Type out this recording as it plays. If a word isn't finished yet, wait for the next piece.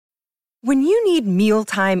When you need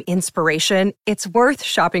mealtime inspiration, it's worth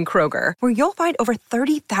shopping Kroger, where you'll find over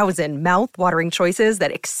 30,000 mouth-watering choices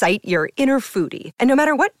that excite your inner foodie. And no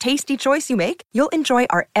matter what tasty choice you make, you'll enjoy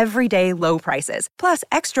our everyday low prices, plus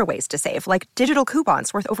extra ways to save, like digital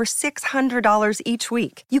coupons worth over $600 each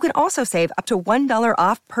week. You can also save up to $1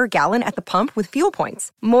 off per gallon at the pump with fuel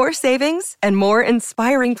points. More savings and more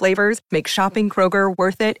inspiring flavors make shopping Kroger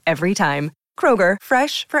worth it every time. Kroger,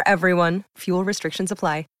 fresh for everyone. Fuel restrictions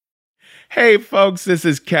apply. Hey folks, this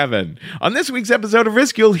is Kevin. On this week's episode of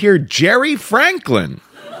Risk, you'll hear Jerry Franklin.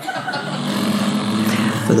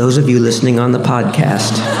 For those of you listening on the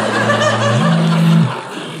podcast,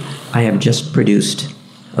 I have just produced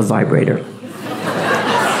a vibrator.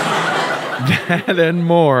 That and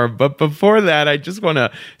more. But before that, I just want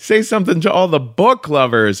to say something to all the book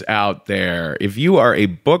lovers out there. If you are a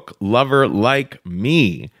book lover like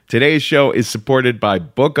me, today's show is supported by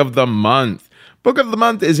Book of the Month. Book of the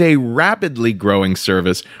Month is a rapidly growing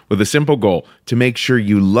service with a simple goal: to make sure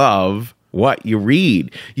you love what you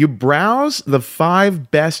read. You browse the 5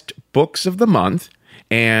 best books of the month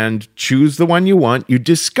and choose the one you want. You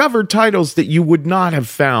discover titles that you would not have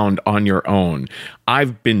found on your own.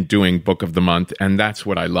 I've been doing Book of the Month, and that's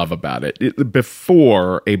what I love about it.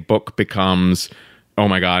 Before a book becomes, oh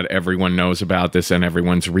my God, everyone knows about this and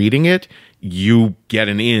everyone's reading it, you get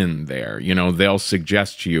an in there. You know, they'll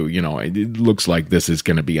suggest to you, it looks like this is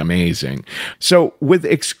going to be amazing. So with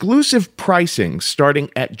exclusive pricing starting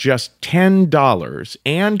at just $10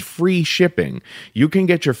 and free shipping, you can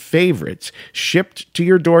get your favorites shipped to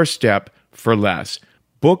your doorstep for less.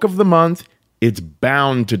 Book of the Month, it's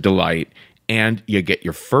bound to delight. And you get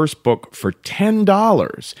your first book for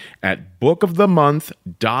 $10 at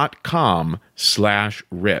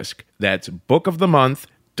bookofthemonth.com/risk. That's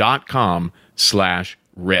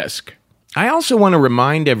bookofthemonth.com/risk. I also want to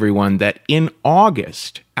remind everyone that in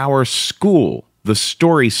August, our school, The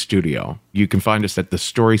Story Studio, you can find us at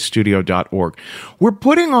thestorystudio.org. We're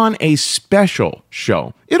putting on a special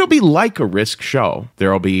show. It'll be like a Risk show.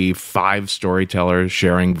 There'll be 5 storytellers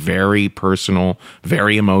sharing very personal,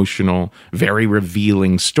 very emotional, very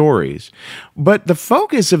revealing stories. But the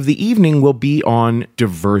focus of the evening will be on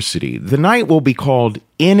diversity. The night will be called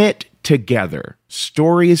In It Together: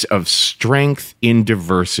 Stories of Strength in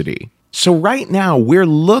Diversity. So right now, we're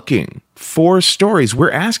looking for stories.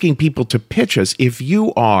 We're asking people to pitch us. If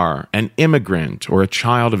you are an immigrant or a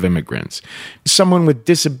child of immigrants, someone with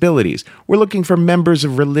disabilities, we're looking for members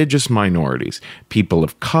of religious minorities, people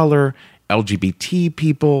of color, LGBT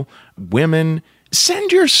people, women.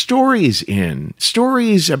 Send your stories in.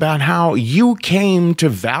 Stories about how you came to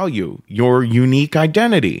value your unique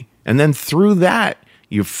identity. And then through that,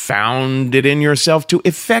 you found it in yourself to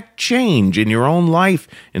effect change in your own life,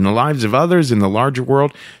 in the lives of others, in the larger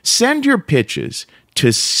world. Send your pitches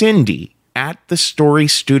to Cindy at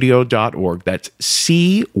thestorystudio.org. That's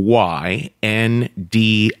CYNDI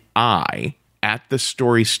at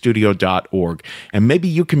thestorystudio.org. And maybe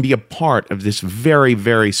you can be a part of this very,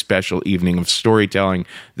 very special evening of storytelling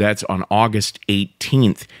that's on August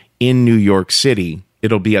 18th in New York City.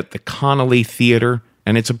 It'll be at the Connolly Theater,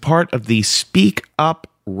 and it's a part of the Speak Up,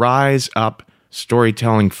 Rise Up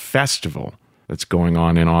Storytelling Festival that's going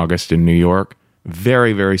on in August in New York.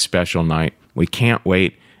 Very, very special night. We can't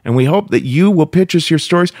wait. And we hope that you will pitch us your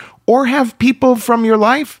stories or have people from your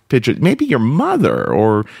life pitch it. Maybe your mother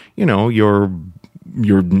or, your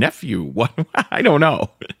nephew. What? I don't know.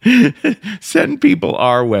 Send people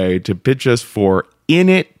our way to pitch us for In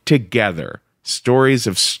It Together: Stories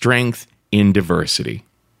of Strength in Diversity.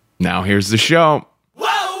 Now here's the show.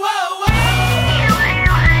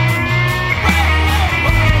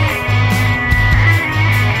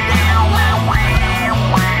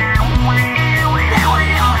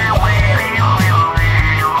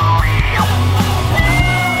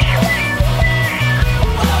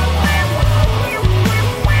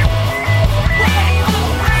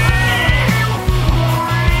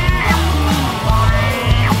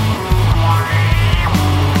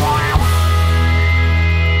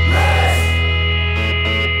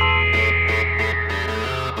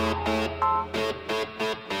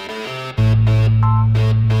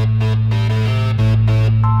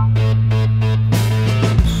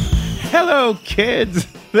 Hello, kids.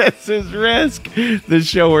 This is Risk, the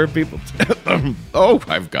show where people... Oh,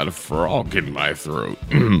 I've got a frog in my throat.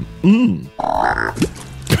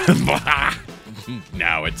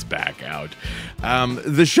 Now it's back out.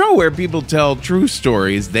 The show where people tell true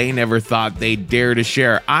stories they never thought they'd dare to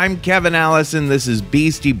share. I'm Kevin Allison. This is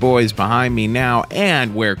Beastie Boys behind me now,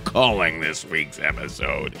 and we're calling this week's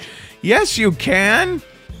episode Yes You Can.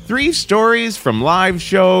 3 stories from live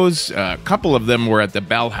shows. A couple of them were at the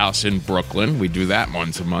Bell House in Brooklyn. We do that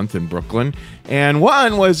once a month in Brooklyn. And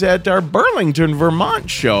one was at our Burlington,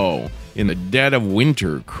 Vermont show in the dead of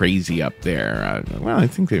winter. Crazy up there. I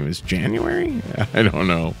think it was January. I don't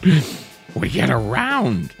know. We get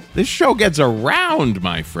around. This show gets around,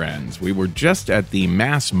 my friends. We were just at the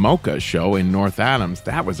Mass Mocha show in North Adams.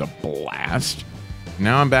 That was a blast.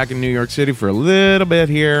 Now I'm back in New York City for a little bit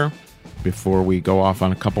here before we go off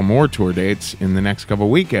on a couple more tour dates in the next couple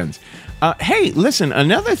weekends. Hey, listen,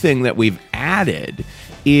 another thing that we've added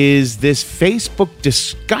is this Facebook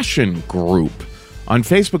discussion group. On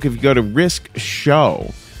Facebook, if you go to Risk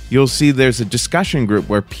Show, you'll see there's a discussion group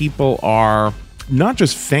where people are not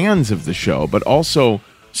just fans of the show, but also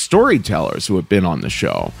storytellers who have been on the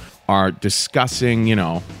show are discussing,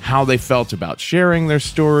 how they felt about sharing their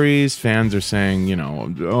stories. Fans are saying,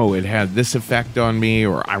 oh, it had this effect on me,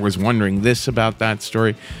 or I was wondering this about that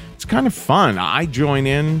story. It's kind of fun. I join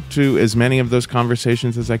in to as many of those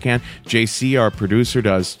conversations as I can. JC, our producer,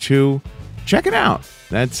 does too. Check it out.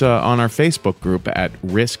 That's on our Facebook group at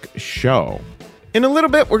Risk Show. In a little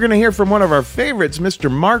bit, we're going to hear from one of our favorites, Mr.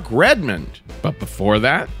 Mark Redmond. But before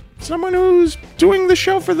that, someone who's doing the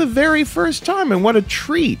show for the very first time, and what a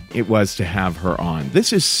treat it was to have her on.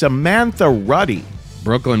 This is Samantha Ruddy.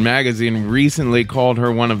 Brooklyn Magazine recently called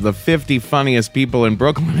her one of the 50 funniest people in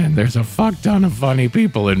Brooklyn, and there's a fuck ton of funny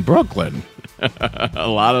people in Brooklyn. A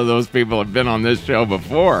lot of those people have been on this show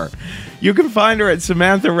before. You can find her at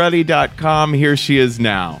SamanthaRuddy.com. Here she is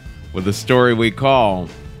now with a story we call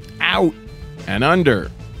Out and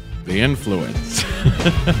Under the Influence.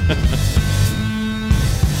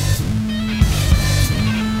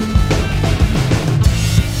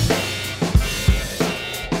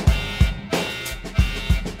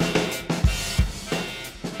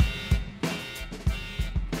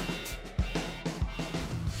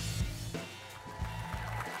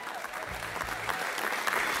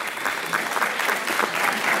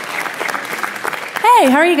 Hey,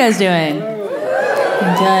 how are you guys doing?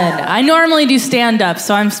 Good. I normally do stand-up,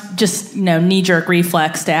 so I'm just, knee-jerk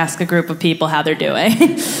reflex to ask a group of people how they're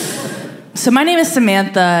doing. So my name is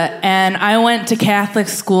Samantha, and I went to Catholic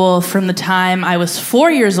school from the time I was 4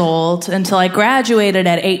 years old until I graduated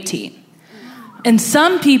at 18. And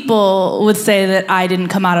some people would say that I didn't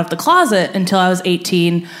come out of the closet until I was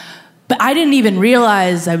 18, but I didn't even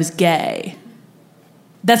realize I was gay.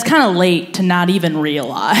 That's kind of late to not even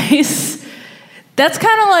realize. That's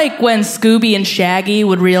kind of like when Scooby and Shaggy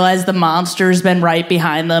would realize the monster's been right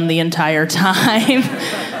behind them the entire time.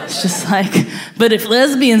 It's just like, but if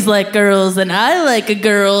lesbians like girls and I like a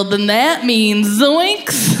girl, then that means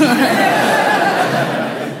zoinks.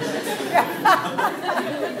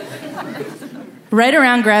 Right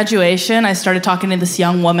around graduation, I started talking to this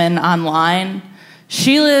young woman online.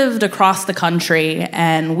 She lived across the country,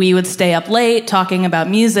 and we would stay up late talking about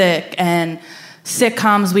music and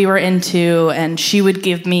sitcoms we were into, and she would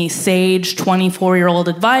give me sage 24-year-old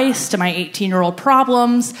advice to my 18-year-old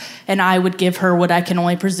problems, and I would give her what I can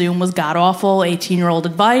only presume was god-awful 18-year-old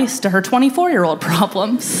advice to her 24-year-old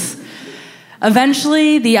problems.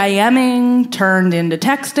 Eventually, the IMing turned into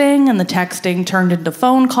texting, and the texting turned into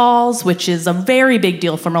phone calls, which is a very big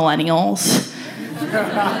deal for millennials.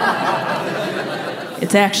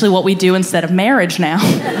 It's actually what we do instead of marriage now.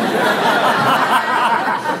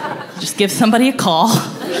 Just give somebody a call.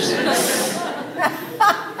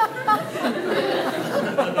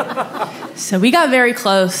 So we got very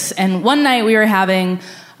close, and one night we were having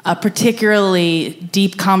a particularly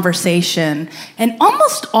deep conversation, and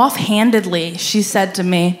almost offhandedly, she said to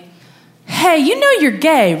me, "Hey, you know you're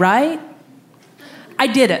gay, right?" I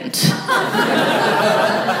didn't.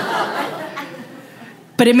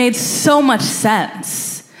 But it made so much sense.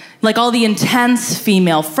 Like all the intense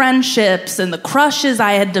female friendships and the crushes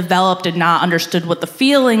I had developed and not understood what the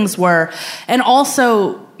feelings were. And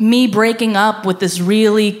also me breaking up with this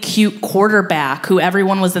really cute quarterback who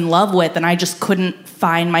everyone was in love with and I just couldn't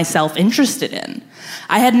find myself interested in.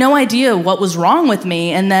 I had no idea what was wrong with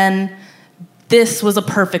me, and then this was a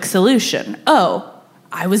perfect solution. Oh,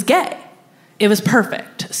 I was gay. It was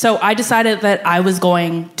perfect. So I decided that I was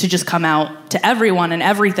going to just come out to everyone and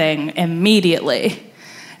everything immediately.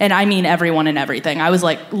 And I mean everyone and everything. I was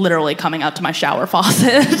like literally coming out to my shower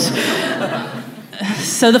faucet.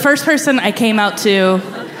 So the first person I came out to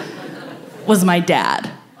was my dad.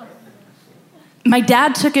 My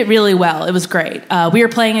dad took it really well. It was great. We were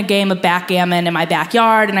playing a game of backgammon in my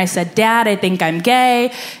backyard, and I said, "Dad, I think I'm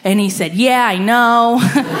gay." And he said, "Yeah, I know."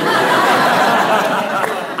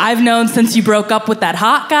 I've known since you broke up with that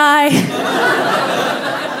hot guy.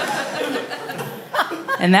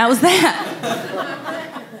 And that was that.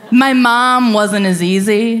 My mom wasn't as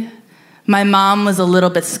easy. My mom was a little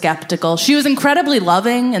bit skeptical. She was incredibly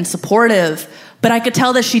loving and supportive, but I could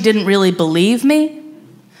tell that she didn't really believe me.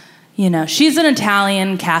 You know, she's an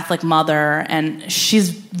Italian Catholic mother, and she's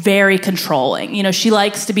very controlling. You know, she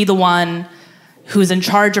likes to be the one who's in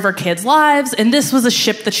charge of her kids' lives, and this was a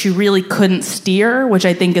ship that she really couldn't steer, which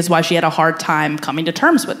I think is why she had a hard time coming to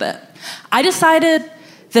terms with it. I decided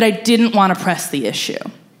that I didn't want to press the issue.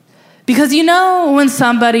 Because you know when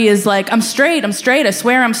somebody is like, I'm straight, I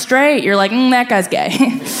swear I'm straight, you're like, that guy's gay.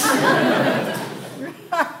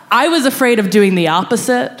 I was afraid of doing the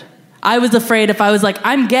opposite. I was afraid if I was like,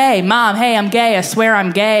 I'm gay, Mom, hey, I'm gay, I swear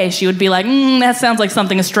I'm gay, she would be like, that sounds like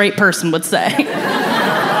something a straight person would say.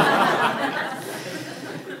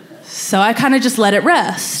 So I kind of just let it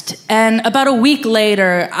rest. And about a week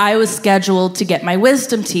later, I was scheduled to get my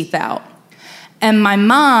wisdom teeth out. And my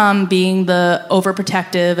mom, being the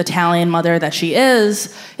overprotective Italian mother that she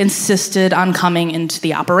is, insisted on coming into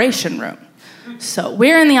the operation room. So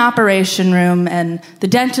we're in the operation room, and the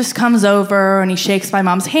dentist comes over, and he shakes my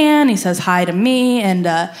mom's hand, he says hi to me,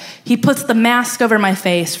 and he puts the mask over my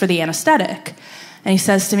face for the anesthetic. And he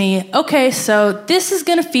says to me, okay, so this is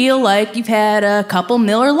going to feel like you've had a couple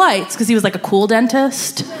Miller Lights, because he was like a cool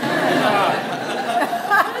dentist.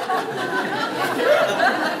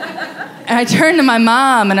 And I turned to my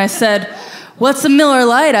mom and I said, what's a Miller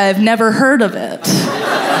Lite? I've never heard of it.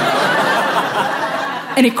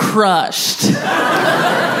 And it crushed.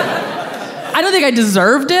 I don't think I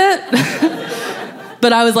deserved it.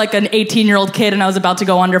 But I was like an 18-year-old kid and I was about to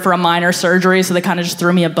go under for a minor surgery, so they kind of just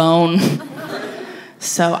threw me a bone.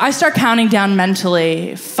 So I start counting down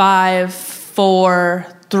mentally, 5, 4,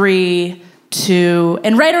 3, 2,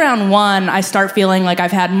 and right around 1, I start feeling like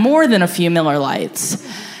I've had more than a few Miller Lights.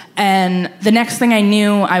 And the next thing I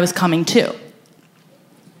knew, I was coming to.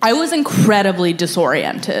 I was incredibly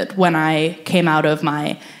disoriented when I came out of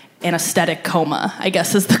my anesthetic coma, I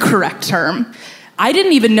guess is the correct term. I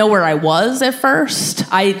didn't even know where I was at first.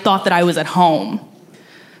 I thought that I was at home.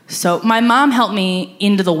 So my mom helped me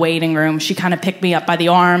into the waiting room. She kind of picked me up by the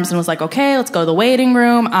arms and was like, okay, let's go to the waiting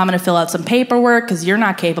room. I'm going to fill out some paperwork because you're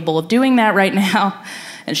not capable of doing that right now.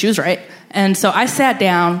 And she was right. And so I sat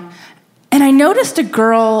down, and I noticed a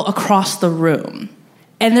girl across the room.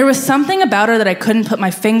 And there was something about her that I couldn't put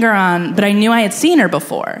my finger on, but I knew I had seen her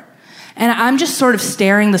before. And I'm just sort of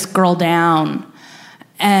staring this girl down.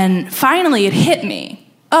 And finally it hit me.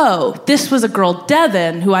 Oh, this was a girl,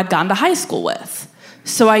 Devin, who I'd gone to high school with.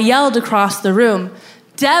 So I yelled across the room,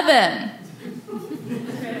 Devin!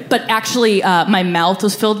 But actually, my mouth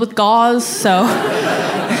was filled with gauze, so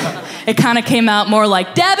it kind of came out more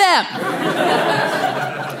like, Devin!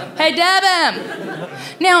 Hey, Devin!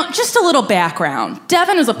 Now, just a little background.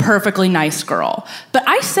 Devin is a perfectly nice girl, but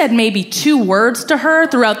I said maybe 2 words to her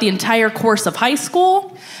throughout the entire course of high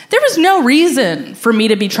school. There was no reason for me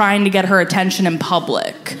to be trying to get her attention in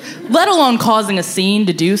public, let alone causing a scene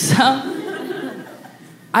to do so.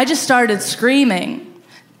 I just started screaming,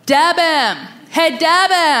 Devin! Hey,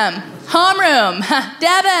 Devin! Homeroom!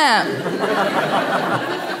 Devin!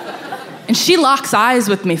 And she locks eyes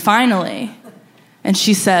with me finally, and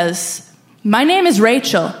she says, my name is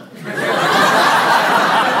Rachel.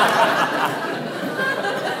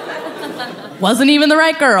 Wasn't even the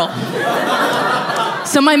right girl.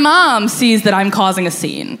 So my mom sees that I'm causing a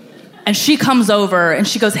scene. And she comes over and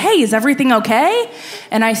she goes, hey, is everything okay?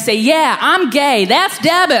 And I say, yeah, I'm gay. That's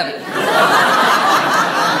Devin.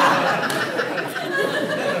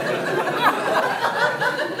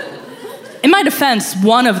 In my defense,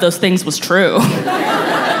 one of those things was true.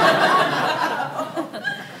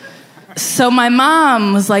 So my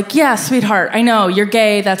mom was like, yeah, sweetheart, I know, you're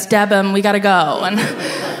gay, that's Devin, we gotta go. And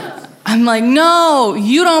I'm like, no,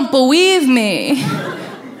 you don't believe me.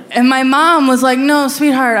 And my mom was like, no,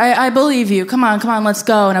 sweetheart, I believe you. Come on, let's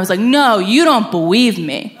go. And I was like, no, you don't believe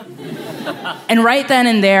me. And right then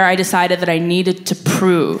and there, I decided that I needed to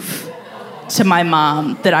prove to my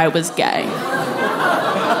mom that I was gay.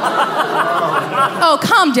 Oh,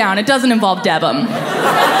 calm down, it doesn't involve Devin.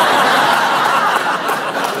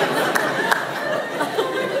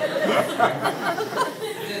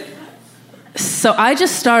 So I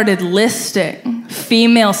just started listing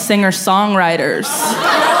female singer-songwriters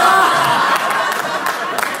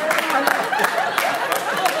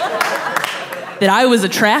that I was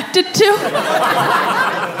attracted to.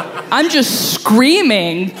 I'm just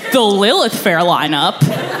screaming the Lilith Fair lineup.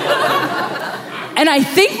 And I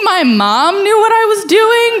think my mom knew what I was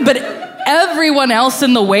doing, but everyone else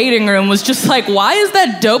in the waiting room was just like, why is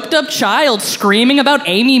that doped up child screaming about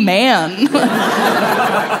Amy Mann?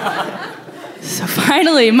 So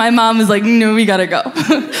finally, my mom is like, no, we gotta go.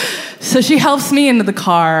 So she helps me into the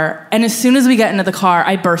car, and as soon as we get into the car,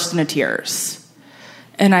 I burst into tears.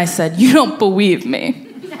 And I said, you don't believe me.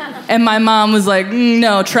 And my mom was like,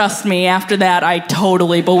 no, trust me, after that, I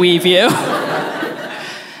totally believe you.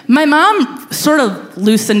 My mom sort of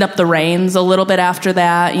loosened up the reins a little bit after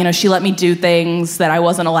that. You know, she let me do things that I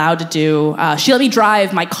wasn't allowed to do. She let me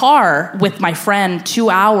drive my car with my friend 2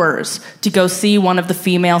 hours to go see one of the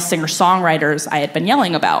female singer-songwriters I had been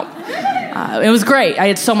yelling about. It was great. I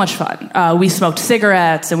had so much fun. We smoked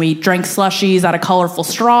cigarettes and we drank slushies out of colorful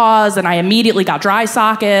straws, and I immediately got dry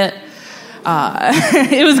socket.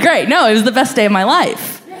 It was great. No, it was the best day of my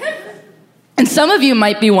life. And some of you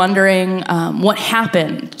might be wondering what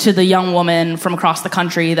happened to the young woman from across the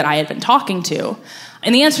country that I had been talking to.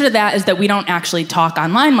 And the answer to that is that we don't actually talk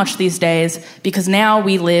online much these days because now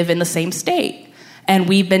we live in the same state. And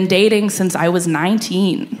we've been dating since I was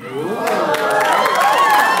 19.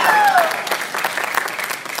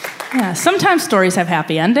 Yeah, sometimes stories have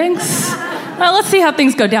happy endings. Well, let's see how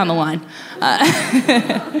things go down the line.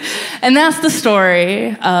 And that's the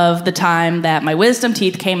story of the time that my wisdom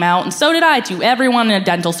teeth came out, and so did I to everyone in a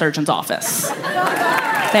dental surgeon's office.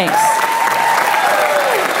 Thanks.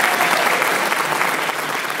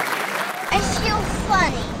 I feel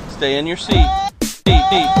funny. Stay in your seat. Seat.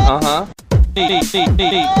 Uh-huh. Seat. Yeah.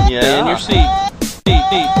 Stay in your seat.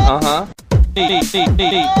 Seat. Uh-huh. Seat. Is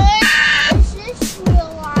this real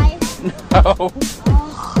life? No.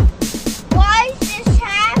 Why is this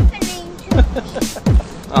happening to me?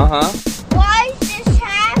 Uh-huh. Why is this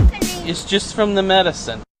happening? It's just from the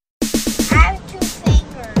medicine. I have 2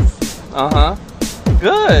 fingers. Uh-huh.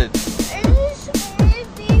 Good. Is this going to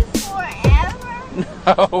be forever?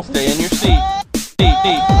 No. Stay in your seat.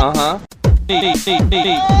 Seat. Uh-huh. Seat. Yeah.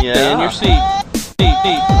 Stay in your seat.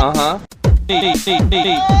 Seat. Uh-huh. Seat. Stay in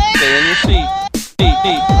your seat.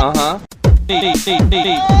 Seat. Uh-huh. Seat.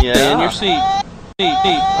 Yeah. Stay in your seat.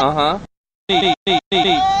 Seat. Uh-huh. Seat.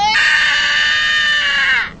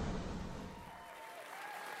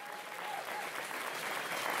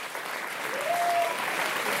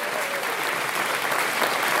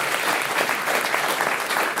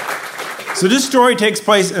 So this story takes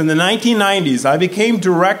place in the 1990s. I became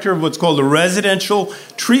director of what's called a residential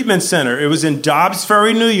treatment center. It was in Dobbs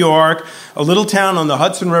Ferry, New York, a little town on the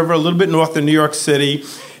Hudson River, a little bit north of New York City.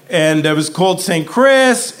 And it was called St.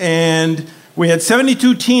 Chris, and we had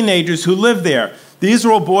 72 teenagers who lived there. These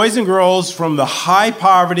were all boys and girls from the high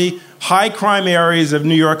poverty, high crime areas of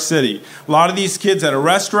New York City. A lot of these kids had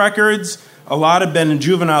arrest records. A lot had been in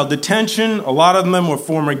juvenile detention. A lot of them were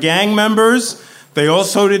former gang members. They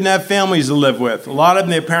also didn't have families to live with. A lot of them,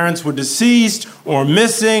 their parents were deceased or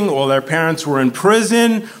missing, or their parents were in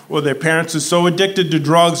prison, or their parents were so addicted to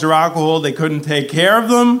drugs or alcohol they couldn't take care of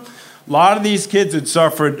them. A lot of these kids had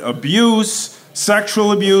suffered abuse,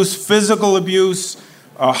 sexual abuse, physical abuse,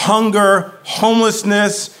 hunger,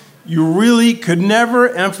 homelessness. You really could never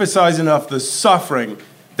emphasize enough the suffering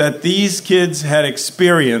that these kids had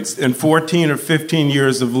experienced in 14 or 15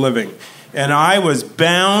 years of living. And I was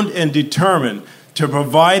bound and determined to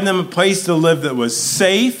provide them a place to live that was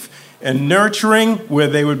safe and nurturing, where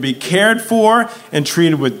they would be cared for and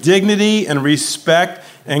treated with dignity and respect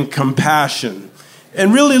and compassion.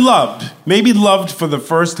 And really loved, maybe loved for the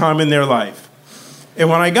first time in their life. And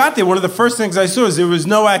when I got there, one of the first things I saw is there was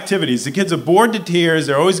no activities. The kids are bored to tears.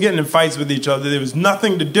 They're always getting in fights with each other. There was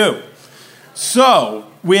nothing to do. So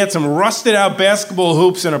we had some rusted out basketball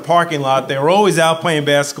hoops in a parking lot. They were always out playing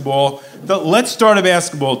basketball. Thought, let's start a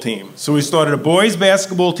basketball team. So we started a boys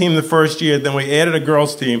basketball team the first year. Then we added a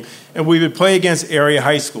girls team. And we would play against area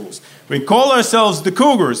high schools. We called ourselves the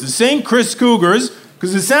Cougars, the St. Chris Cougars,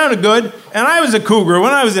 because it sounded good. And I was a Cougar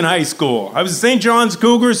when I was in high school. I was a St. John's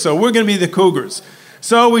Cougars, so we're going to be the Cougars.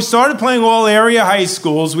 So we started playing all area high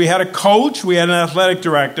schools. We had a coach. We had an athletic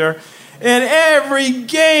director. And every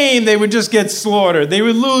game, they would just get slaughtered. They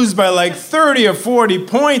would lose by like 30 or 40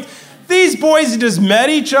 points. These boys had just met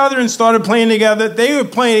each other and started playing together. They were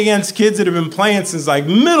playing against kids that had been playing since like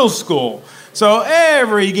middle school. So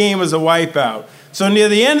every game was a wipeout. So near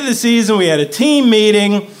the end of the season, we had a team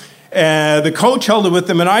meeting. The coach held it with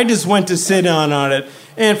them, and I just went to sit down on it.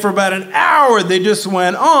 And for about an hour, they just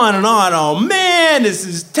went on and on. Oh, man, this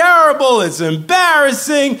is terrible. It's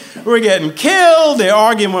embarrassing. We're getting killed. They're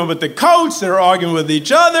arguing with the coach. They're arguing with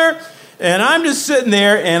each other. And I'm just sitting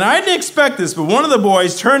there, and I didn't expect this, but one of the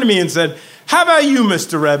boys turned to me and said, "How about you,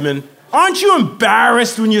 Mr. Redmond? Aren't you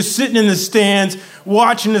embarrassed when you're sitting in the stands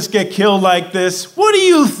watching us get killed like this? What do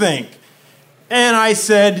you think?" And I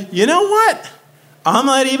said, "You know what? I'm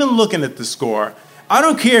not even looking at the score. I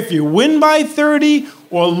don't care if you win by 30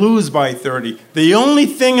 or lose by 30. The only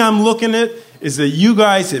thing I'm looking at is that you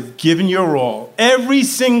guys have given your all. Every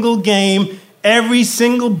single game, every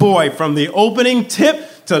single boy, from the opening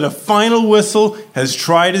tip to the final whistle, has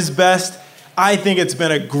tried his best. I think it's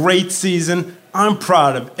been a great season. I'm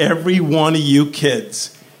proud of every one of you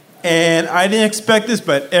kids. And I didn't expect this,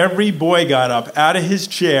 but every boy got up out of his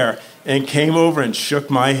chair and came over and shook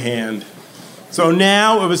my hand. So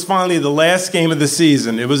now it was finally the last game of the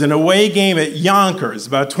season. It was an away game at Yonkers,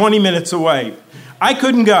 about 20 minutes away. I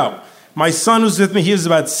couldn't go. My son was with me. He was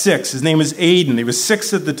about 6. His name was Aiden. He was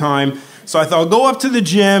 6 at the time. So I thought, I'll go up to the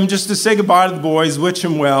gym just to say goodbye to the boys, wish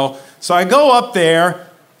them well. So I go up there,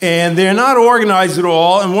 and they're not organized at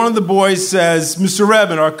all. And one of the boys says, Mr.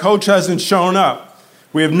 Redmond, our coach hasn't shown up.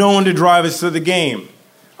 We have no one to drive us to the game.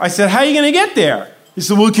 I said, how are you going to get there? He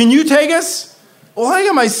said, well, can you take us? Well, I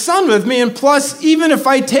got my son with me, and plus, even if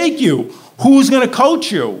I take you, who's going to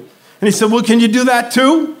coach you? And he said, well, can you do that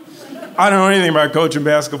too? I don't know anything about coaching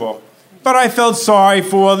basketball. But I felt sorry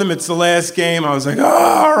for them. It's the last game. I was like, oh,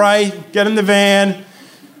 all right, get in the van.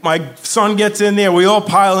 My son gets in there. We all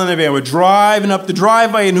pile in the van. We're driving up the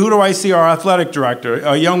driveway, and who do I see? Our athletic director,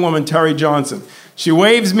 a young woman, Terry Johnson. She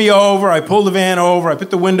waves me over. I pull the van over. I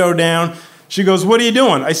put the window down. She goes, what are you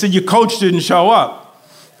doing? I said, your coach didn't show up.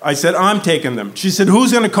 I said, I'm taking them. She said,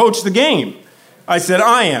 who's going to coach the game? I said,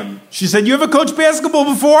 I am. She said, you ever coached basketball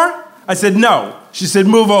before? I said, no. She said,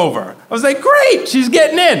 move over. I was like, great, she's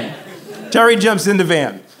getting in. Terry jumps in the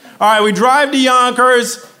van. All right, we drive to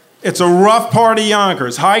Yonkers. It's a rough part of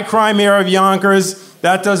Yonkers, high crime area of Yonkers.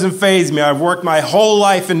 That doesn't faze me. I've worked my whole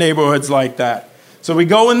life in neighborhoods like that. So we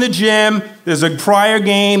go in the gym. There's a prior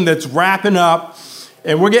game that's wrapping up,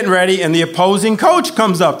 and we're getting ready, and the opposing coach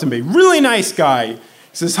comes up to me. Really nice guy.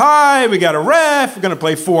 He says, hi, we got a ref. We're going to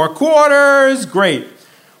play 4 quarters. Great.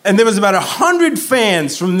 And there was about 100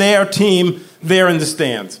 fans from their team there in the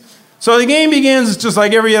stands. So the game begins just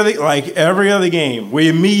like every other game. We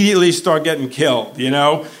immediately start getting killed, you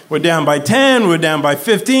know. We're down by 10, we're down by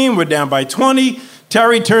 15, we're down by 20.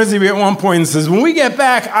 Terry turns to me at one point and says, when we get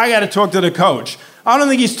back, I got to talk to the coach. I don't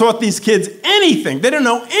think he's taught these kids anything. They don't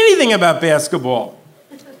know anything about basketball.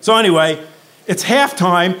 So anyway, it's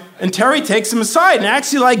halftime, and Terry takes him aside and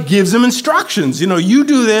actually gives him instructions. You know, you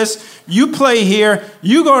do this, you play here,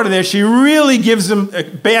 you go to there. She really gives him a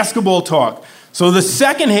basketball talk. So the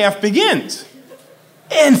second half begins.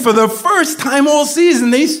 And for the first time all season,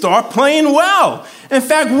 they start playing well. In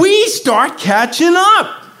fact, we start catching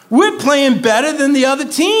up. We're playing better than the other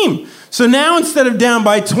team. So now instead of down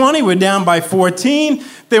by 20, we're down by 14.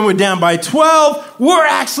 Then we're down by 12. We're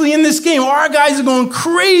actually in this game. Our guys are going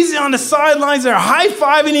crazy on the sidelines. They're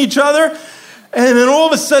high-fiving each other. And then all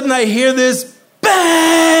of a sudden I hear this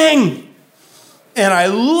bang. And I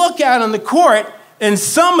look out on the court, and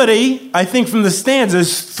somebody, I think from the stands,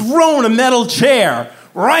 has thrown a metal chair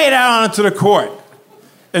right out onto the court.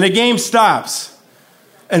 And the game stops.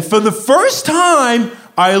 And for the first time,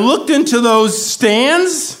 I looked into those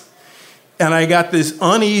stands, and I got this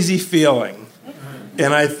uneasy feeling.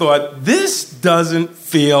 And I thought, this doesn't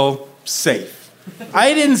feel safe.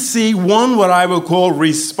 I didn't see what I would call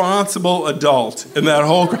responsible adult in that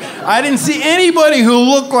whole crowd. I didn't see anybody who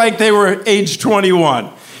looked like they were age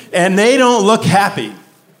 21. And they don't look happy.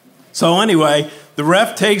 So anyway, the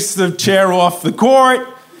ref takes the chair off the court.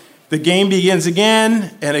 The game begins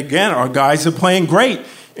again. And again, our guys are playing great.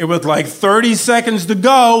 And with 30 seconds to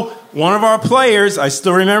go, one of our players, I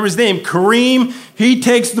still remember his name, Kareem, he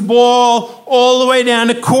takes the ball all the way down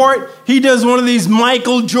the court. He does one of these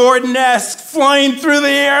Michael Jordan-esque flying through the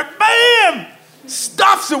air. Bam!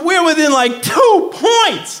 Stuffs it. We're within 2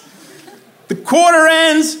 points. The quarter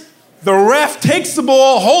ends. The ref takes the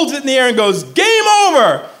ball, holds it in the air, and goes, game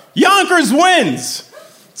over. Yonkers wins.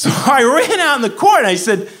 So I ran out in the court, and I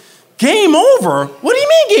said, game over? What do you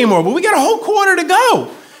mean game over? We got a whole quarter to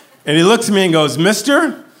go. And he looks at me and goes,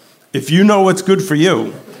 mister, if you know what's good for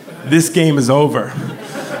you, this game is over.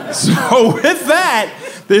 So with that,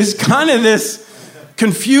 there's kind of this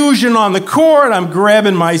confusion on the court. I'm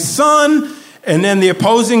grabbing my son, and then the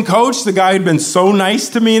opposing coach, the guy who'd been so nice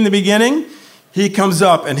to me in the beginning, he comes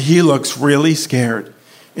up, and he looks really scared.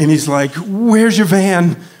 And he's like, where's your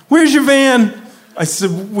van? Where's your van? I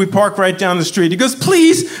said, we park right down the street. He goes,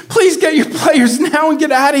 please get your players now and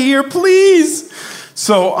get out of here, please.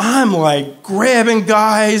 So I'm grabbing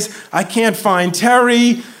guys. I can't find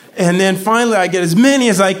Terry. And then finally I get as many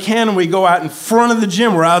as I can, and we go out in front of the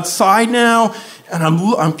gym. We're outside now, and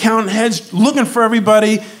I'm counting heads, looking for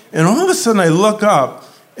everybody. And all of a sudden I look up,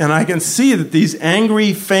 and I can see that these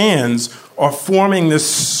angry fans are forming this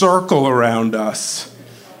circle around us.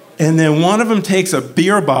 And then one of them takes a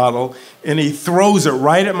beer bottle and he throws it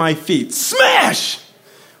right at my feet. Smash!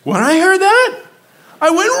 When I heard that,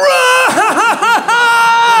 I went,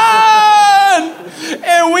 run!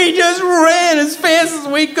 And we just ran as fast as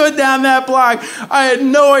we could down that block. I had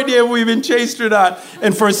no idea if we'd been chased or not.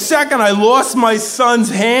 And for a second, I lost my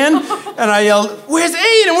son's hand, and I yelled, where's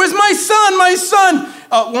Aiden? Where's my son? My son!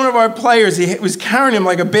 One of our players, he was carrying him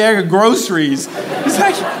like a bag of groceries. He's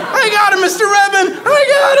like, I got him, Mr. Redmond! I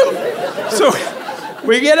got him! So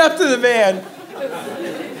we get up to the van,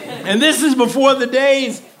 and this is before the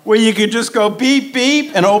days where you could just go beep,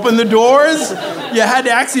 beep, and open the doors. You had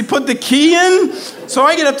to actually put the key in. So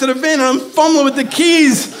I get up to the van, and I'm fumbling with the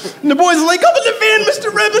keys. And the boys are like, open the van,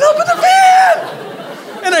 Mr. Redmond, open the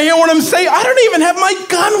van! And I hear one of them say, I don't even have my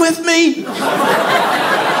gun with me.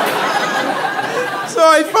 So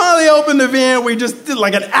I finally opened the van. We just did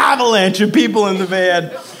like an avalanche of people in the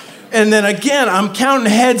van. And then again, I'm counting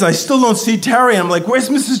heads. I still don't see Terry. I'm like, where's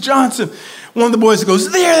Mrs. Johnson? One of the boys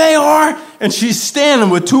goes, there they are. And she's standing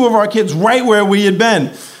with two of our kids right where we had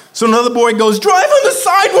been. So another boy goes, drive on the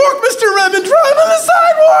sidewalk, Mr. Redmond, drive on the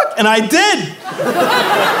sidewalk. And I did.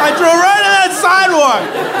 I drove right on that sidewalk.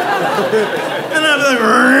 And I'm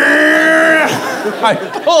like,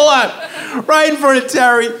 I pull up right in front of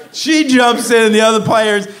Terry. She jumps in and the other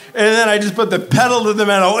players. And then I just put the pedal to the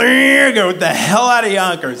metal. Go with the hell out of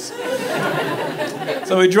Yonkers.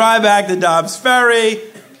 So we drive back to Dobbs Ferry.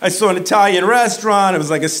 I saw an Italian restaurant. It was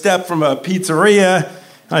like a step from a pizzeria.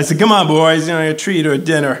 And I said, come on, boys, I'm going to treat you to a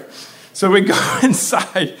dinner. So we go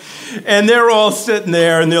inside, and they're all sitting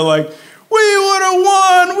there, and they're like, we would have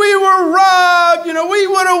won. We were robbed. We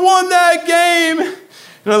would have won that game.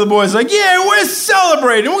 Another boy's like, yeah, we're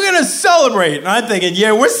celebrating. We're going to celebrate. And I'm thinking,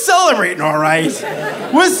 yeah, we're celebrating, all right.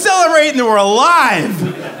 We're celebrating that we're alive.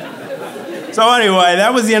 So anyway,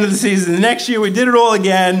 that was the end of the season. The next year, we did it all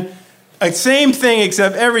again. Same thing,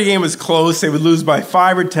 except every game was close. They would lose by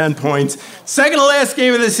 5 or 10 points. Second to last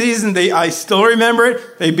game of the season, I still remember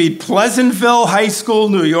it. They beat Pleasantville High School,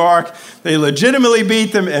 New York. They legitimately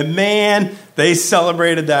beat them, and man, they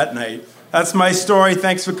celebrated that night. That's my story.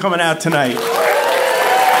 Thanks for coming out tonight.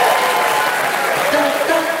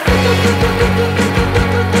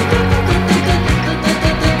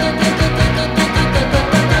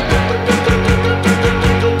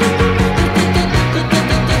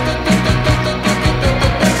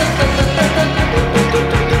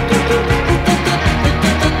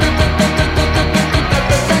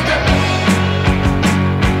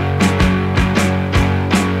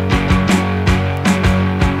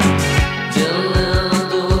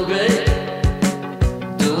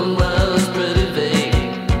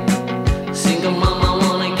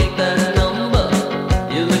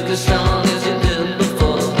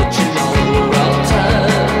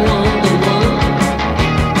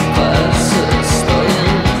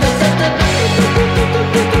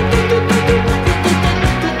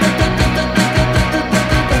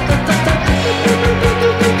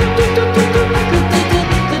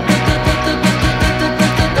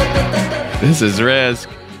 This is Risk.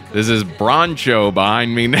 This is Broncho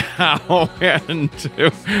behind me now. And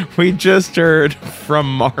we just heard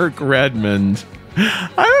from Mark Redmond.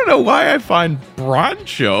 I don't know why I find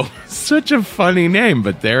Broncho such a funny name,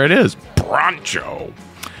 but there it is. Broncho.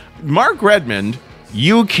 Mark Redmond,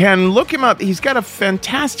 you can look him up. He's got a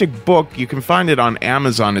fantastic book. You can find it on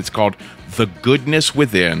Amazon. It's called The Goodness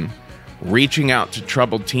Within, Reaching Out to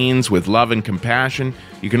Troubled Teens with Love and Compassion.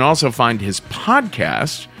 You can also find his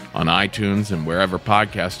podcast on iTunes and wherever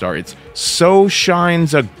podcasts are. It's So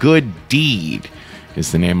Shines a Good Deed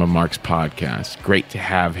is the name of Mark's podcast. Great to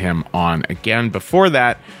have him on again. Before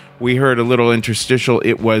that, we heard a little interstitial.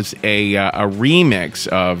 It was a remix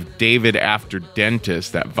of David After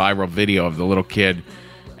Dentist, that viral video of the little kid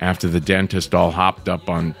after the dentist all hopped up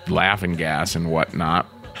on laughing gas and whatnot.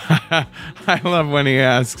 I love when he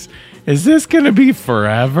asks, is this going to be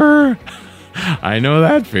forever? I know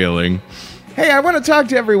that feeling. Hey, I want to talk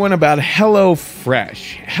to everyone about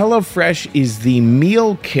HelloFresh. HelloFresh is the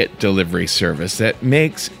meal kit delivery service that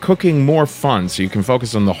makes cooking more fun so you can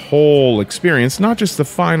focus on the whole experience, not just the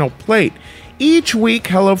final plate. Each week,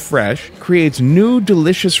 HelloFresh creates new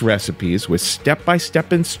delicious recipes with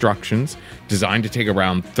step-by-step instructions designed to take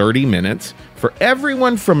around 30 minutes for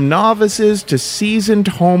everyone from novices to seasoned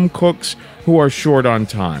home cooks who are short on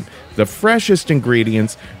time. The freshest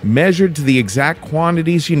ingredients, measured to the exact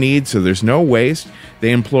quantities you need so there's no waste.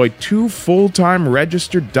 They employ 2 full-time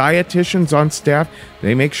registered dietitians on staff.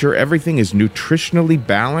 They make sure everything is nutritionally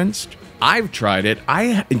balanced. I've tried it.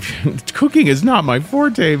 Cooking is not my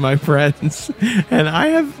forte, my friends, and I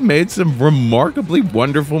have made some remarkably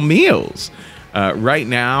wonderful meals. Right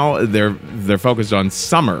now, they're focused on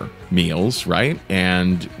summer meals, right?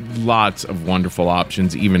 And lots of wonderful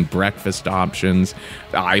options, even breakfast options.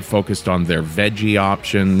 I focused on their veggie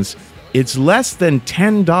options. It's less than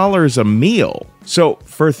 $10 a meal. So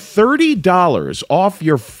for $30 off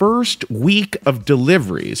your first week of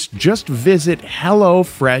deliveries, just visit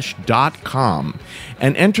HelloFresh.com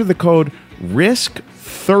and enter the code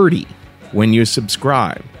RISK30 when you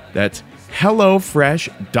subscribe. That's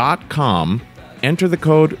HelloFresh.com. Enter the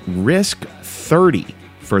code RISK30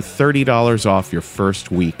 for $30 off your first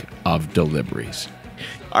week of deliveries.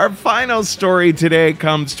 Our final story today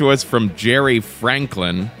comes to us from Jerry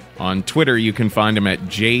Franklin. On Twitter, you can find him at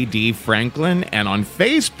JD Franklin, and on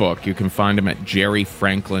Facebook, you can find him at Jerry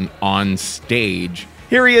Franklin On Stage.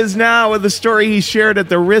 Here he is now with the story he shared at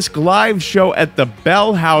the Risk Live show at the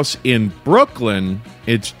Bell House in Brooklyn.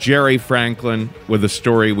 It's Jerry Franklin with a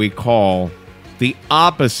story we call The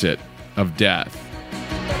Opposite of Death.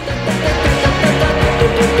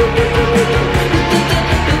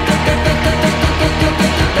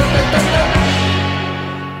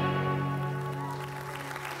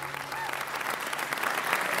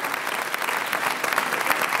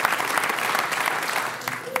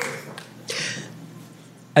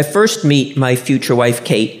 I first meet my future wife,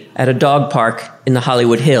 Kate, at a dog park in the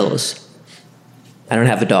Hollywood Hills. I don't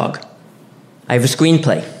have a dog. I have a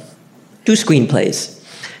screenplay. 2 screenplays.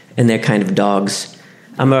 And they're kind of dogs.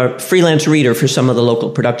 I'm a freelance reader for some of the local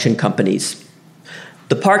production companies.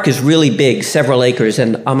 The park is really big, several acres,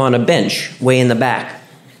 and I'm on a bench way in the back.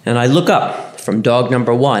 And I look up from dog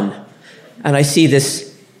number 1, and I see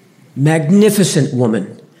this magnificent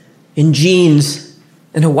woman in jeans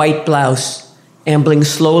and a white blouse, ambling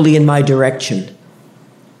slowly in my direction.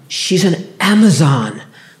 She's an Amazon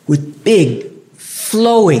with big,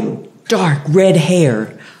 flowing, dark red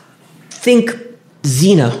hair. Think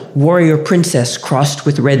Xena, warrior princess crossed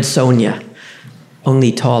with Red Sonja,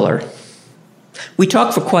 only taller. We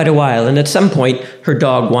talk for quite a while, and at some point, her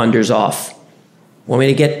dog wanders off. Want me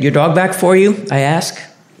to get your dog back for you? I ask.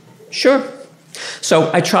 Sure. So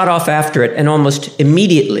I trot off after it, and almost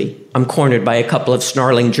immediately, I'm cornered by a couple of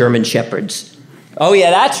snarling German shepherds. Oh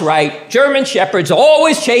yeah, that's right. German shepherds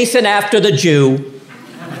always chasing after the Jew.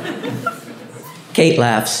 Kate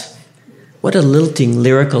laughs. What a lilting,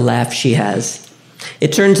 lyrical laugh she has.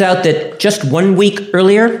 It turns out that just 1 week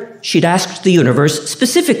earlier, she'd asked the universe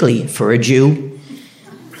specifically for a Jew.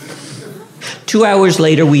 2 hours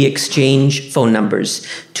later, we exchange phone numbers.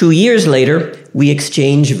 2 years later, we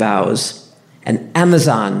exchange vows. An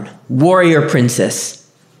Amazon, warrior princess,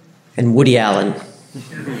 and Woody Allen.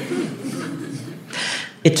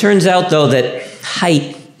 It turns out, though, that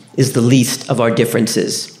height is the least of our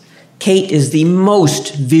differences. Kate is the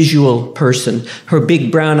most visual person. Her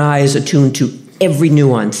big brown eyes attuned to every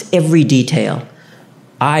nuance, every detail.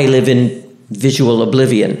 I live in visual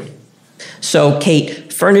oblivion. So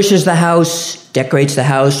Kate furnishes the house, decorates the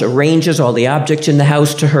house, arranges all the objects in the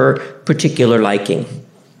house to her particular liking.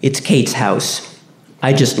 It's Kate's house.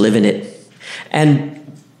 I just live in it. And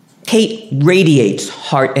Kate radiates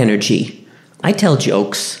heart energy. I tell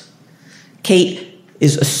jokes. Kate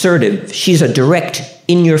is assertive. She's a direct,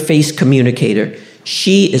 in-your-face communicator.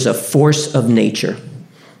 She is a force of nature.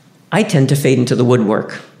 I tend to fade into the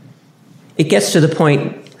woodwork. It gets to the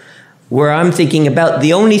point where I'm thinking about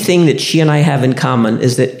the only thing that she and I have in common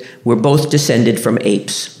is that we're both descended from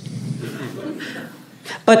apes.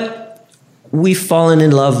 But we've fallen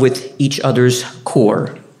in love with each other's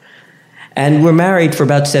core. And we're married for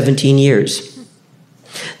about 17 years.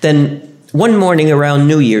 Then one morning around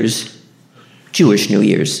New Year's, Jewish New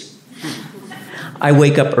Year's, I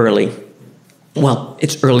wake up early. Well,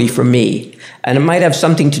 it's early for me, and it might have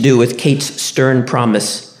something to do with Kate's stern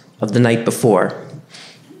promise of the night before.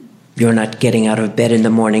 You're not getting out of bed in the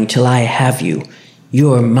morning till I have you.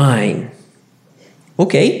 You're mine.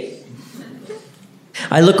 Okay.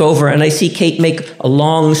 I look over and I see Kate make a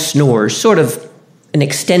long snore, sort of an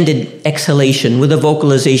extended exhalation with a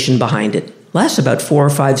vocalization behind it. Lasts about 4 or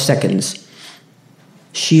 5 seconds.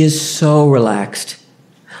 She is so relaxed.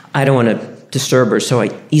 I don't want to disturb her, so I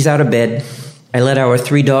ease out of bed. I let our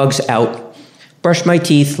 3 dogs out, brush my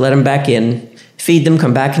teeth, let them back in, feed them,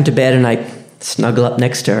 come back into bed, and I snuggle up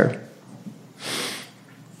next to her.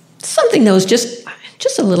 Something that was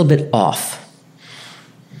just a little bit off.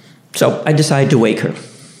 So I decide to wake her.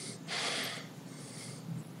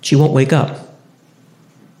 She won't wake up.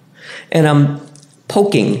 And I'm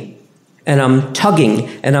poking, and I'm tugging,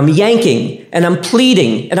 and I'm yanking, and I'm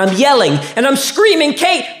pleading, and I'm yelling, and I'm screaming,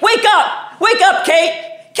 Kate, wake up! Wake up, Kate!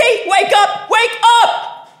 Kate, wake up! Wake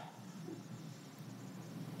up!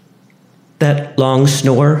 That long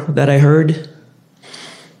snore that I heard,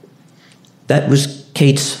 That was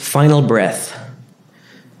Kate's final breath.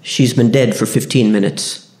 She's been dead for 15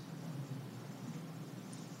 minutes.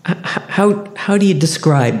 How do you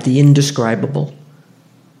describe the indescribable?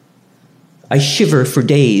 I shiver for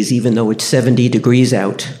days, even though it's 70 degrees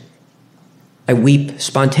out. I weep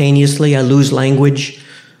spontaneously. I lose language.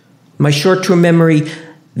 My short-term memory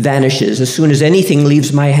vanishes as soon as anything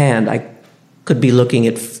leaves my hand. I could be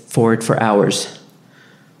looking for it for hours.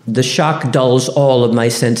 The shock dulls all of my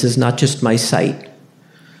senses, not just my sight.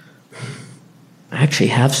 I actually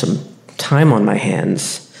have some time on my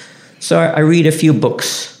hands. So I read a few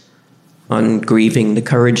books on grieving, The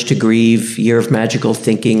Courage to Grieve, Year of Magical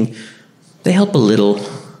Thinking. They help a little,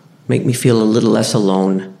 make me feel a little less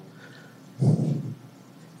alone.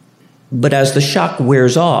 But as the shock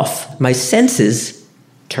wears off, my senses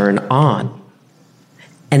turn on.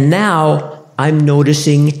 And now I'm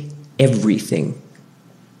noticing everything.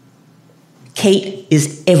 Kate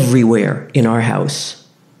is everywhere in our house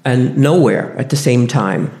and nowhere at the same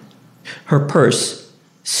time. Her purse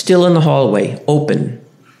still in the hallway, open,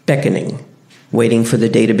 beckoning, waiting for the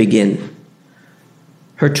day to begin.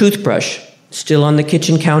 Her toothbrush still on the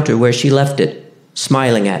kitchen counter where she left it,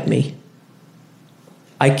 smiling at me.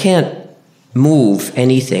 I can't move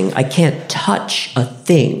anything. I can't touch a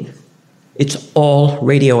thing. It's all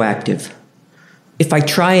radioactive. If I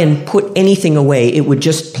try and put anything away, it would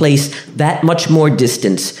just place that much more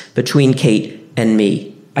distance between Kate and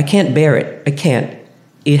me. I can't bear it. I can't.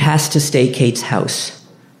 It has to stay Kate's house,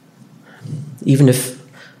 even if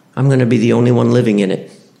I'm going to be the only one living in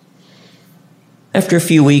it. After a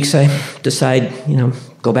few weeks, I decide,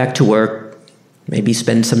 go back to work, maybe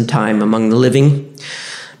spend some time among the living.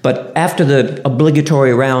 But after the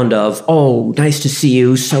obligatory round of, oh, nice to see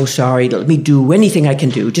you, so sorry, let me do anything I can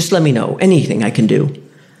do, just let me know, anything I can do.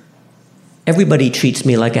 Everybody treats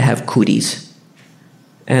me like I have cooties.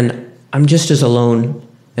 And I'm just as alone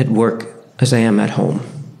at work as I am at home.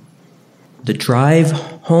 The drive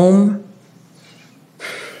home?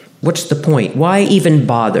 What's the point? Why even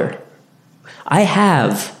bother? I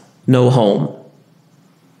have no home.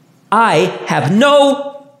 I have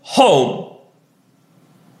no home.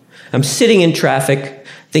 I'm sitting in traffic,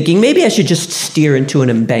 thinking maybe I should just steer into an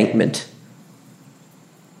embankment.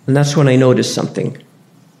 And that's when I notice something.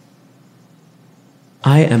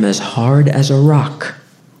 I am as hard as a rock.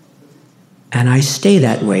 And I stay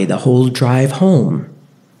that way the whole drive home.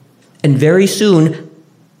 And very soon,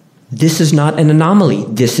 this is not an anomaly.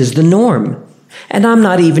 This is the norm. And I'm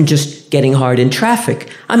not even just getting hard in traffic.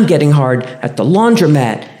 I'm getting hard at the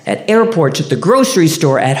laundromat, at airports, at the grocery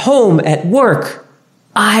store, at home, at work.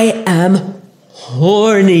 I am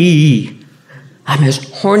horny. I'm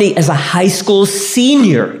as horny as a high school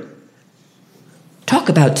senior. Talk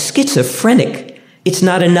about schizophrenic. It's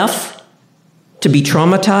not enough to be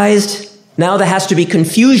traumatized. Now there has to be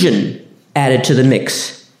confusion added to the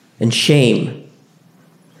mix and shame.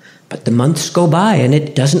 But the months go by and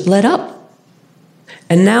it doesn't let up.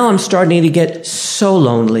 And now I'm starting to get so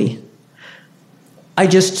lonely. I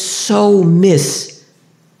just so miss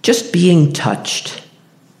just being touched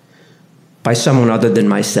by someone other than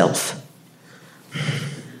myself.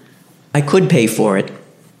 I could pay for it.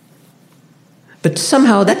 But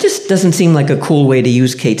somehow that just doesn't seem like a cool way to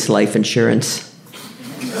use Kate's life insurance.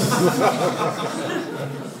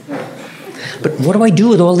 But what do I do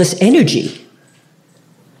with all this energy?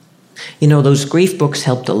 Those grief books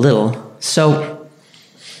helped a little. So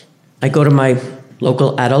I go to my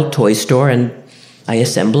local adult toy store and I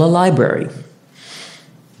assemble a library.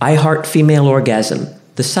 I Heart Female Orgasm,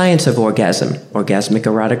 The Science of Orgasm, Orgasmic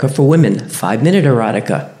Erotica for Women, 5-Minute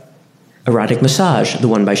Erotica, Erotic Massage, the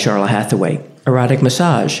one by Charlotte Hathaway, Erotic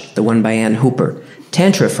Massage, the one by Ann Hooper,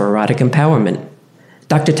 Tantra for Erotic Empowerment,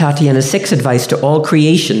 Dr. Tatiana's Sex Advice to All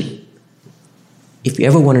Creation. If you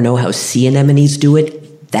ever want to know how sea anemones do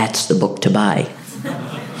it, that's the book to buy.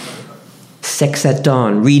 Sex at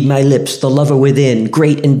Dawn, Read My Lips, The Lover Within,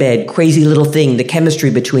 Great in Bed, Crazy Little Thing, The Chemistry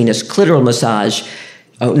Between Us, Clitoral Massage.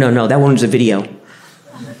 Oh, no, that one was a video.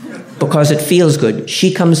 Because it feels good.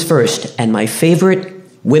 She Comes First, and my favorite,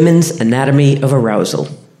 Women's Anatomy of Arousal.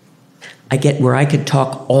 I get where I could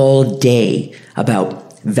talk all day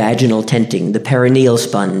about vaginal tenting, the perineal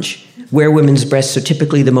sponge, where women's breasts are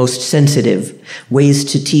typically the most sensitive, ways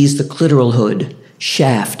to tease the clitoral hood,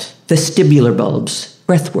 shaft, vestibular bulbs,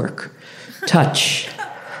 breathwork, touch.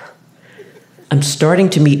 I'm starting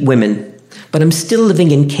to meet women, but I'm still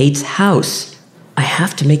living in Kate's house. I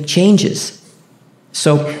have to make changes.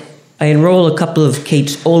 So I enroll a couple of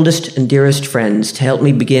Kate's oldest and dearest friends to help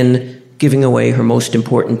me begin giving away her most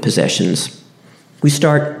important possessions. We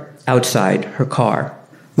start outside, her car,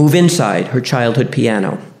 move inside, her childhood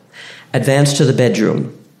piano, advance to the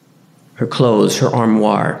bedroom, her clothes, her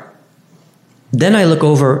armoire. Then I look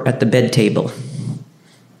over at the bed table.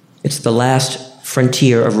 It's the last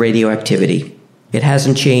frontier of radioactivity. It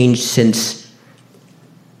hasn't changed since.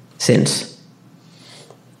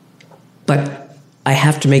 But I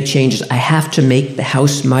have to make changes. I have to make the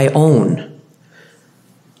house my own.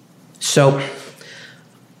 So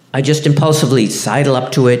I just impulsively sidle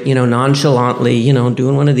up to it, nonchalantly,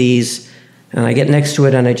 doing one of these. And I get next to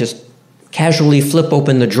it and I just casually flip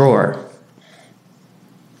open the drawer.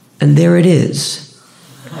 And there it is.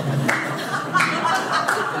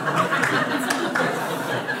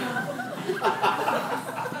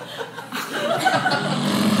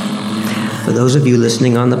 For those of you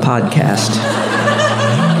listening on the podcast,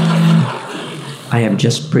 I have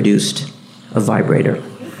just produced a vibrator.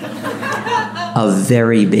 A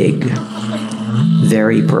very big,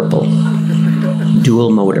 very purple,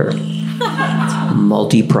 dual motor,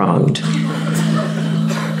 multi-pronged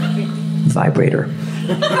vibrator.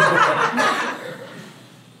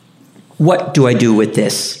 What do I do with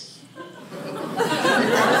this?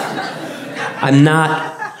 I'm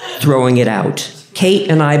not throwing it out. Kate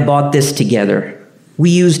and I bought this together. We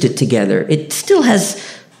used it together. It still has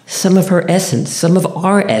some of her essence, some of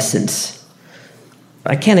our essence.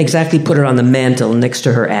 I can't exactly put it on the mantle next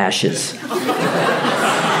to her ashes.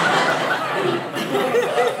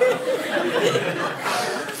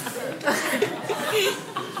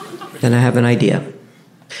 Then I have an idea.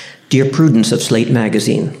 Dear Prudence of Slate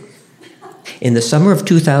Magazine, in the summer of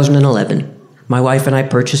 2011, my wife and I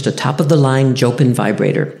purchased a top-of-the-line Jopin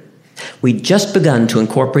vibrator. We'd just begun to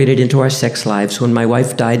incorporate it into our sex lives when my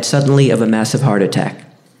wife died suddenly of a massive heart attack.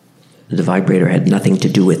 The vibrator had nothing to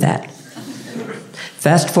do with that.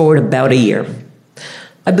 Fast forward about a year.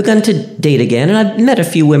 I've begun to date again, and I've met a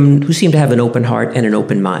few women who seem to have an open heart and an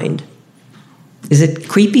open mind. Is it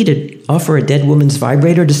creepy to offer a dead woman's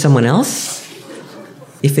vibrator to someone else?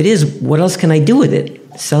 If it is, what else can I do with it?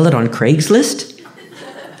 Sell it on Craigslist?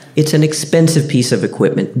 It's an expensive piece of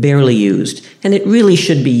equipment, barely used, and it really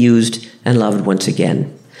should be used and loved once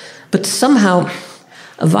again. But somehow,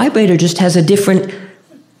 a vibrator just has a different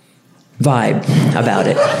vibe about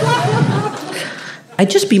it. I'd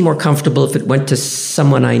just be more comfortable if it went to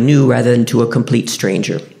someone I knew rather than to a complete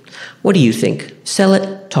stranger. What do you think? Sell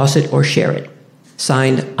it, toss it, or share it?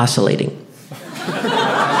 Signed, Oscillating.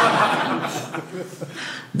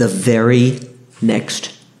 The very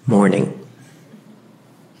next morning.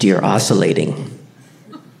 Dear Oscillating,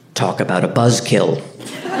 talk about a buzzkill.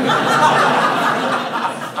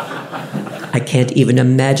 I can't even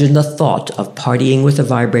imagine the thought of partying with a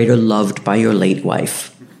vibrator loved by your late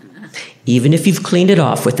wife. Even if you've cleaned it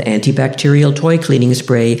off with the antibacterial toy cleaning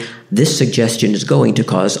spray, this suggestion is going to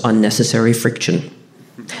cause unnecessary friction.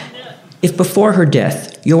 If before her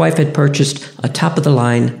death, your wife had purchased a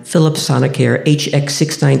top-of-the-line Philips Sonicare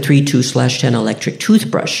HX6932/10 electric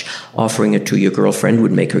toothbrush, offering it to your girlfriend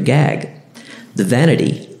would make her gag. The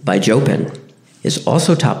Vanity by Jopin is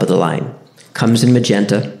also top-of-the-line, comes in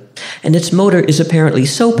magenta, and its motor is apparently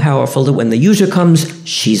so powerful that when the user comes,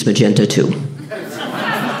 she's magenta too.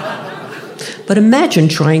 But imagine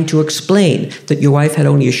trying to explain that your wife had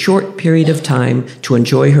only a short period of time to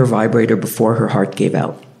enjoy her vibrator before her heart gave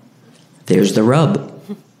out. There's the rub.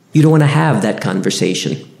 You don't want to have that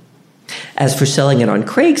conversation. As for selling it on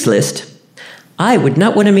Craigslist, I would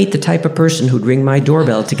not want to meet the type of person who'd ring my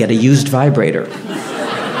doorbell to get a used vibrator.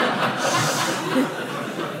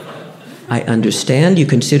 I understand you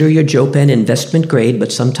consider your Jopin investment grade,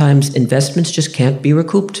 but sometimes investments just can't be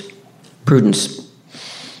recouped. Prudence.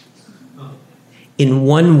 In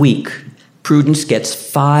 1 week, Prudence gets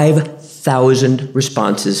 5,000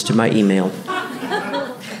 responses to my email.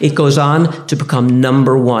 It goes on to become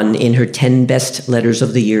 #1 in her 10 best letters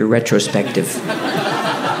of the year retrospective.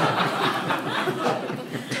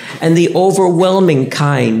 And the overwhelming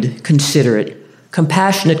kind, considerate,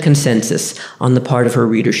 compassionate consensus on the part of her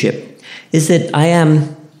readership is that I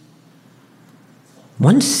am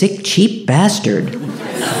one sick, cheap bastard.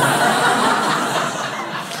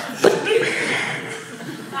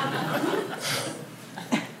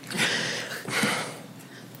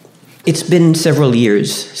 It's been several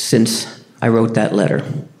years since I wrote that letter.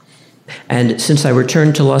 And since I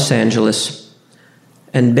returned to Los Angeles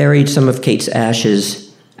and buried some of Kate's ashes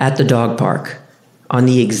at the dog park on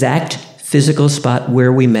the exact physical spot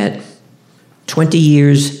where we met, 20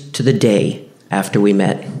 years to the day after we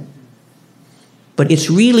met. But it's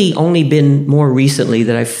really only been more recently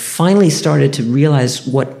that I finally started to realize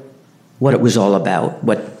what it was all about,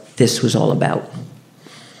 what this was all about.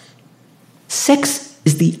 Sex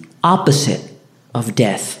is the opposite of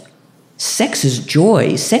death. Sex is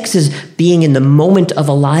joy. Sex is being in the moment of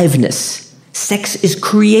aliveness. Sex is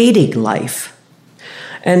creating life.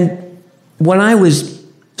 And when I was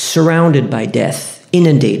surrounded by death,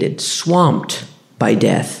 inundated, swamped by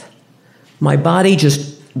death, my body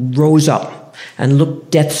just rose up and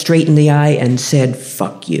looked death straight in the eye and said,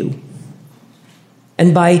 "Fuck you."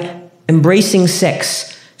 And by embracing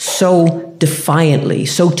sex so defiantly,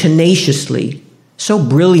 so tenaciously, so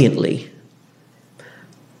brilliantly,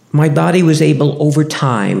 my body was able over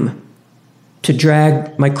time to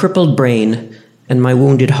drag my crippled brain and my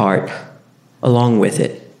wounded heart along with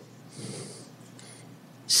it.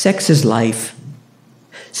 Sex is life.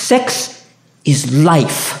 Sex is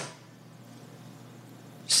life.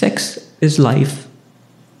 Sex is life.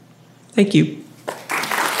 Thank you.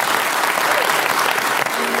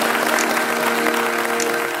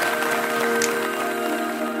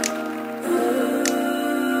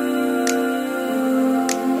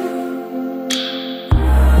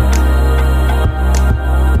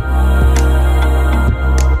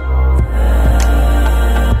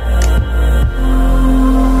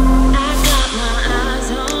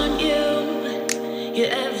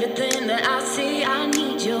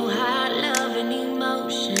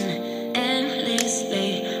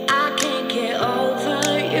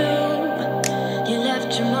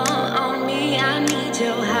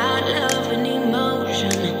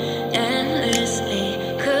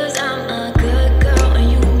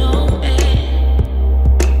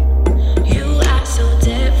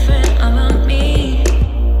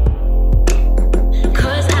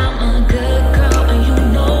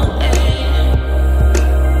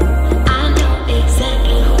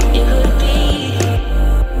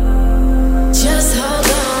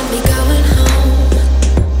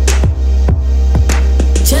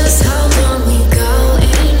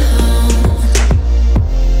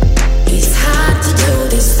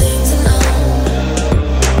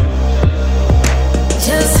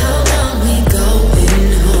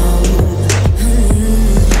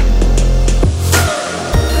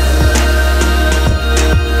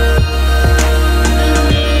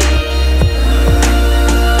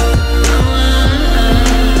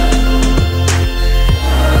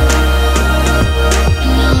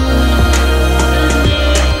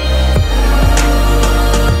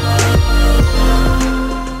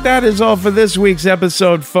 That is all for this week's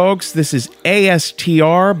episode, folks. This is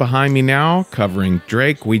ASTR behind me now, covering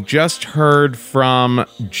Drake. We just heard from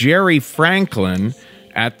Jerry Franklin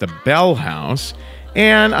at the Bell House.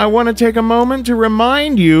 And I want to take a moment to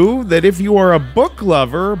remind you that if you are a book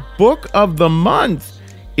lover, Book of the Month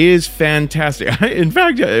is fantastic. In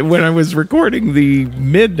fact, when I was recording the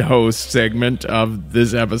mid-host segment of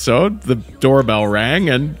this episode, the doorbell rang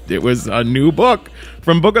and it was a new book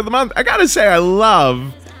from Book of the Month. I gotta say, I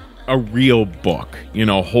love a real book. You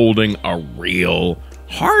know, holding a real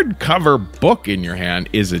hardcover book in your hand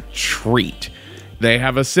is a treat. They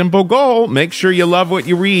have a simple goal. Make sure you love what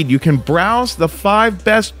you read. You can browse the 5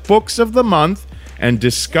 best books of the month and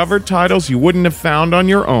discover titles you wouldn't have found on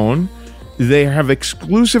your own. They have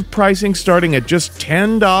exclusive pricing starting at just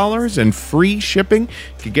 $10 and free shipping.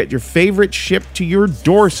 You can get your favorite shipped to your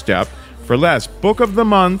doorstep for less. Book of the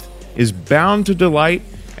Month is bound to delight,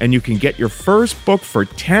 and you can get your first book for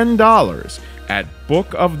 $10 at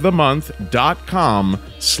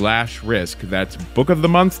bookofthemonth.com/risk. That's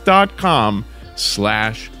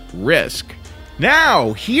bookofthemonth.com/risk.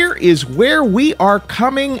 Now, here is where we are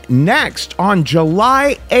coming next. On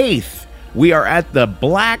July 8th, we are at the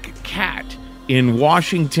Black Cat in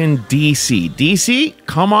Washington, D.C. D.C.,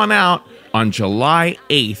 come on out on July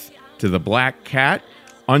 8th to the Black Cat.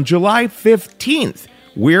 On July 15th,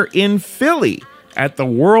 we're in Philly at the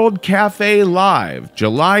World Cafe Live.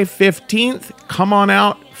 July 15th, come on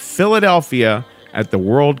out, Philadelphia at the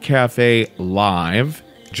World Cafe Live.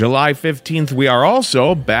 July 15th, we are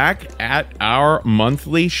also back at our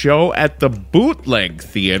monthly show at the Bootleg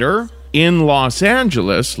Theater in Los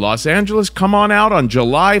Angeles. Los Angeles, come on out on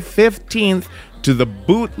July 15th to the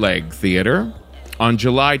Bootleg Theater. On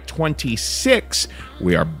July 26th,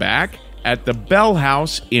 we are back at the Bell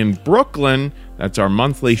House in Brooklyn. That's our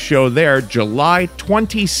monthly show there. July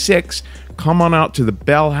 26th, come on out to the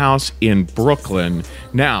Bell House in Brooklyn.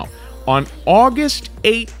 Now, on August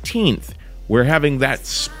 18th, we're having that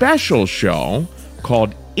special show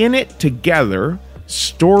called In It Together,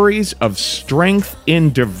 Stories of Strength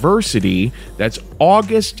in Diversity. That's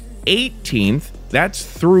August 18th. That's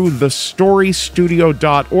through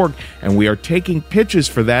thestorystudio.org. And we are taking pitches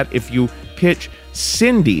for that. If you pitch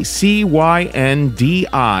Cindy,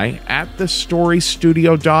 CYNDI, at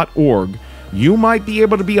thestorystudio.org, you might be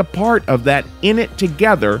able to be a part of that In It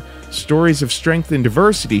Together Stories of Strength and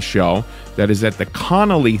Diversity show that is at the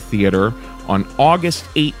Connolly Theater on August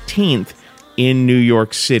 18th in New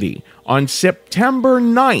York City. On September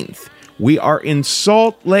 9th, we are in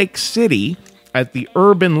Salt Lake City at the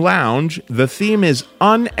Urban Lounge. The theme is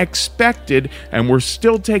Unexpected, and we're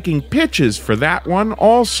still taking pitches for that one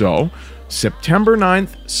also. September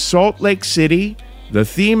 9th, Salt Lake City. The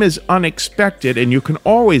theme is Unexpected, and you can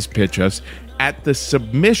always pitch us at the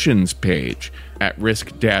submissions page at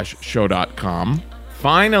risk-show.com.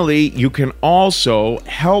 Finally, you can also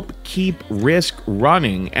help keep Risk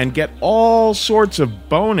running and get all sorts of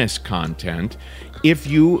bonus content if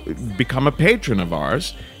you become a patron of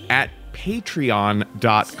ours at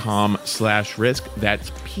patreon.com/risk. That's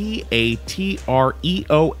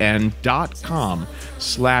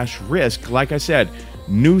patreon.com/risk. Like I said,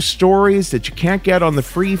 new stories that you can't get on the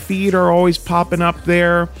free feed are always popping up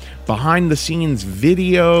there. Behind the scenes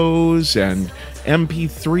videos and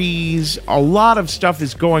MP3s. A lot of stuff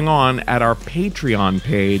is going on at our Patreon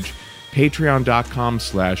page,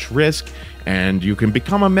 patreon.com/risk. And you can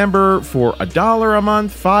become a member for $1 a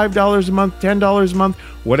month, $5 a month, $10 a month.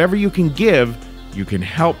 Whatever you can give, you can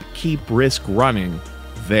help keep Risk running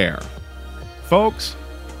there. Folks,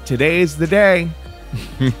 today's the day.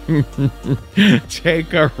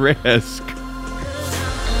 Take a risk.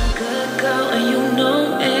 Good girl, and you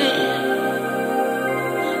know it.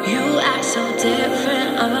 You act so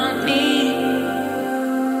different around me.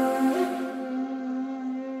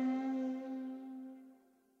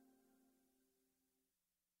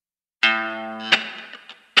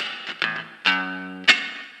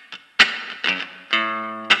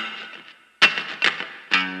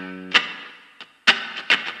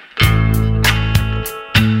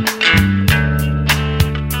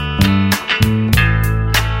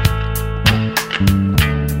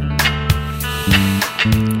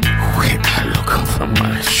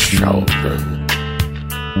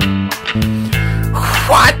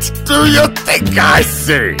 What do you think I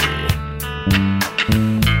see?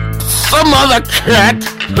 Some other kid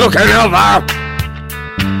looking over.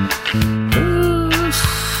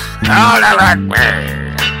 All at me.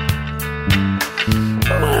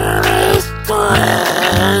 These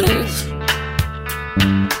things.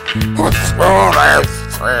 What's all these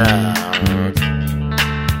things?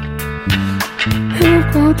 You've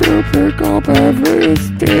got to pick up every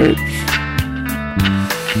stitch.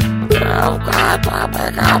 You've got to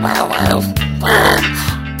pick up every stitch.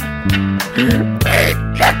 They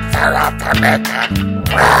get there up to make it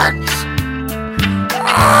work.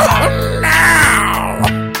 Oh no!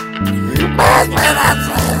 You must be the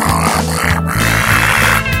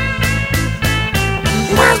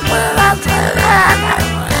You must be the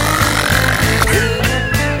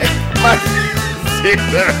It must be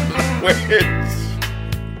the